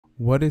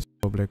What is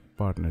public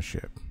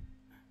partnership?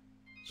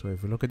 So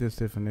if you look at this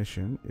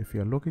definition, if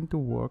you're looking to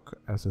work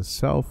as a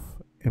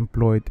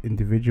self-employed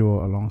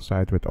individual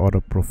alongside with other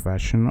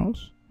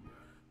professionals,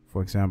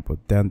 for example,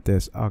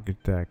 dentists,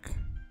 architects,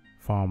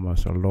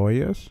 farmers, or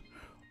lawyers,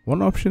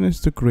 one option is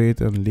to create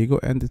a legal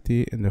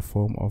entity in the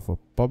form of a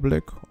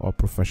public or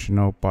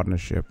professional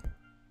partnership.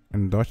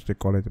 In Dutch, they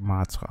call it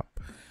maatschap.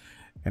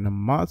 In a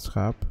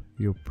maatschap,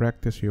 you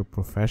practice your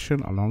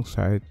profession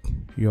alongside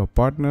your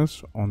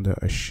partners under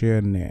a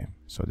shared name.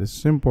 So this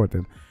is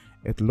important.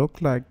 It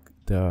looked like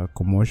the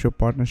commercial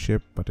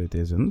partnership, but it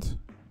isn't.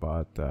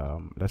 But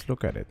let's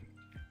look at it.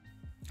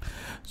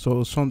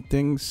 So some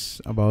things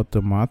about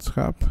the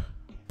maatschap.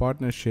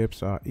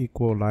 Partnerships are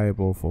equal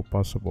liable for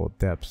possible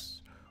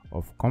debts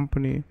of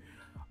company.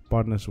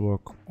 Partners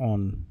work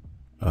on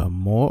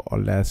more or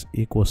less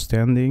equal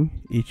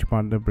standing. Each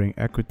partner bring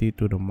equity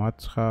to the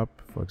maatschap,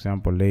 for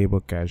example, labor,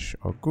 cash,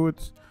 or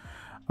goods.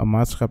 A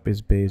maatschap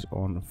is based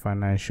on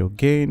financial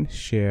gain,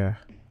 share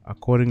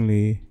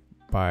accordingly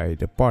by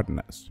the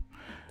partners.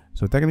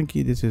 So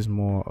technically, this is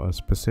more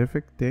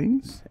specific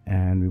things,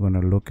 and we're going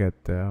to look at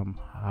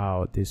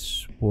how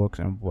this works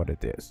and what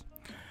it is.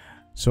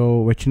 So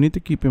what you need to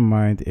keep in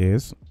mind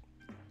is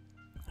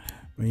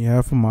when you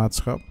have a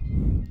maatschap,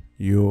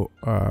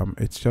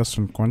 it's just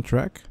a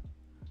contract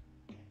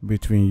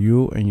between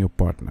you and your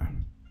partner,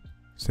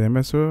 same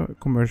as a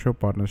commercial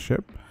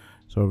partnership.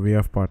 So we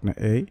have partner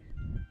A,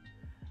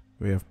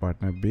 we have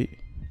partner B.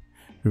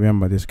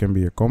 Remember, this can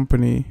be a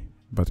company,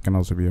 but can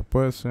also be a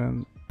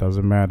person,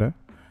 doesn't matter.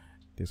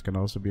 This can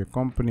also be a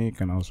company,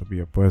 can also be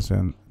a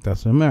person,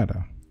 doesn't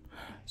matter.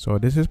 So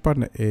this is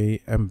partner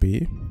A and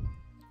B,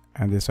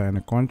 and they sign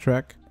a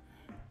contract.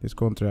 This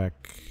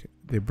contract,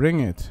 they bring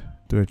it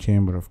to the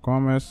Chamber of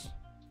Commerce,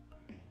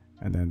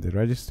 and then they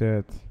register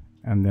it,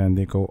 and then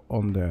they go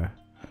under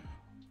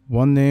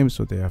one name.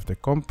 So they have the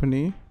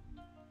company,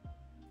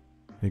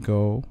 they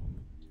go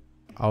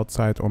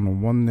outside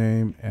on one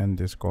name, and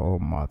this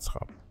called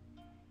maatschap.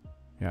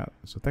 Yeah,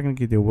 so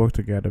technically they work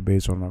together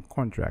based on a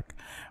contract,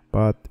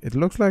 but it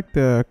looks like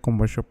the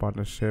commercial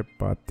partnership,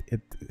 but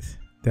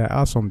there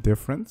are some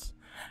difference.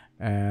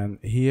 And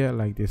here,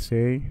 like they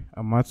say,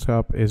 a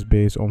maatschap is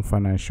based on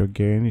financial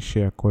gain,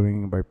 share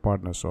accordingly by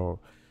partners. So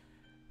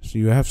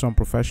you have some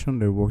profession,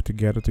 they work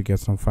together to get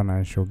some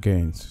financial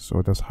gains.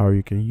 So that's how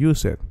you can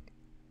use it.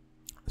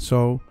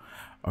 So,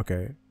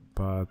 okay,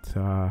 but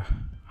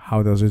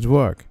how does it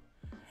work?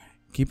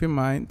 Keep in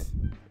mind,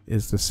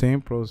 it's the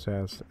same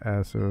process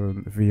as a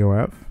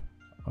VOF,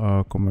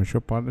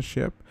 commercial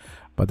partnership,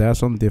 but there are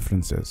some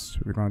differences.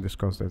 We're going to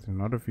discuss that in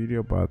another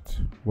video, but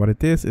what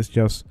it is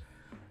just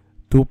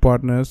two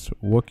partners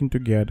working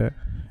together,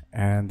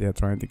 and they're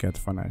trying to get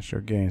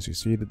financial gains. You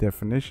see the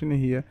definition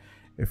here.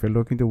 If you're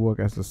looking to work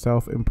as a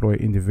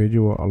self-employed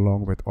individual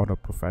along with other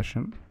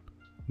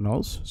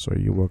professionals, so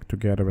you work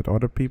together with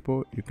other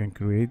people, you can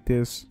create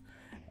this,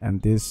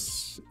 and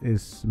this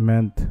is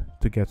meant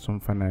to get some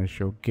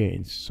financial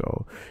gains.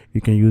 So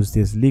you can use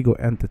this legal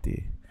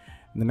entity.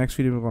 In the next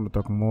video, we're going to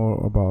talk more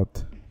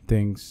about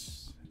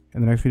things.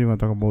 In the next video, we're going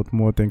to talk about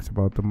more things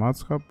about the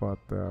maatschap, but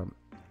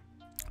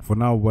for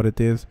now, what it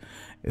is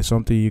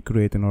something you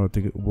create in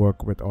order to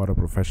work with other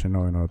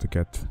professionals in order to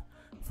get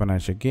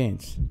financial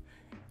gains.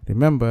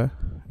 Remember,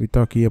 we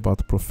talk here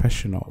about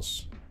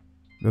professionals.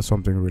 That's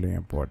something really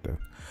important.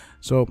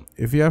 So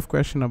if you have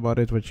question about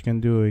it, what you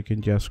can do, you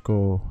can just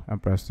go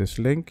and press this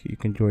link. You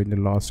can join the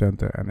Law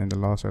Center, and in the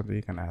Law Center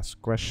you can ask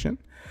question.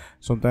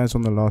 Sometimes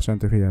on the Law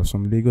Center we have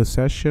some legal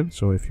session.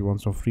 So if you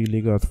want some free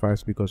legal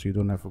advice because you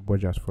don't have a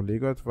budget for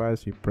legal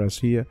advice, you press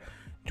here,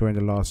 join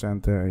the Law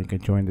Center, and you can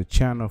join the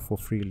channel for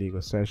free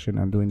legal session.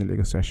 And during the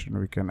legal session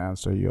we can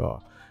answer your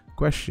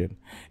question.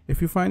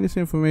 If you find this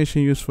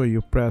information useful,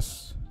 you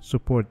press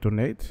support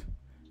donate.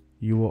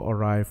 You will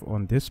arrive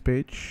on this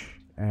page,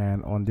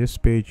 and on this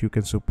page you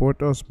can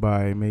support us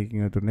by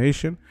making a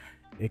donation.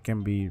 It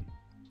can be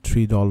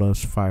 $3,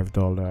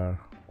 $5,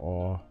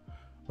 or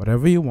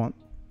whatever you want,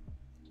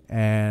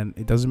 and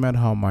it doesn't matter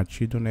how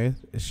much you donate,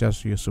 it's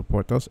just you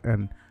support us,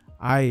 and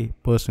I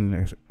personally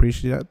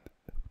appreciate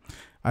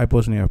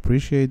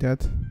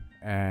that.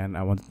 And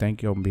I want to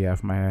thank you on behalf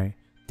of my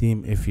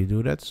team if you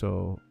do that.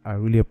 So I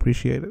really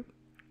appreciate it.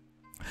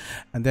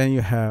 And then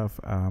you have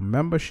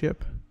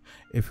membership.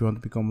 If you want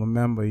to become a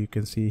member, you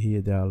can see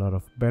here there are a lot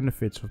of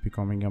benefits of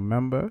becoming a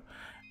member.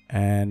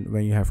 And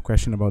when you have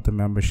question about the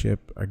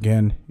membership,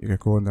 again, you can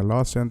go in the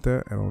Law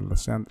Center, and on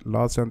the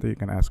Law Center you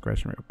can ask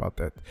questions about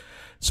that.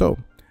 So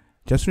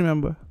just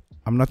remember,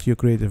 I'm not your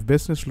creative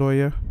business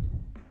lawyer,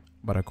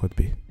 but I could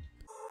be.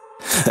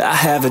 I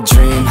have a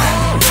dream,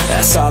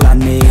 that's all I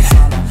need.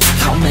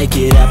 I'll make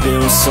it happen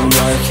with some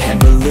work and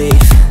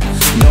belief.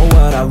 Know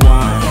what I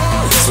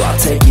want, so I'll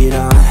take it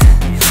on.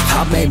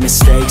 I've made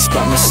mistakes,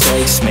 but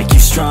mistakes make you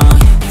strong.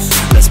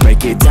 Let's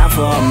break it down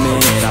for a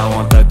minute. I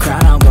want the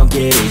crown, I'm gon'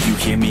 get it. You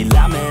hear me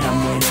loud, man,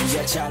 I'm winning.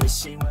 Yeah, Charlie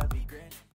Sheen will be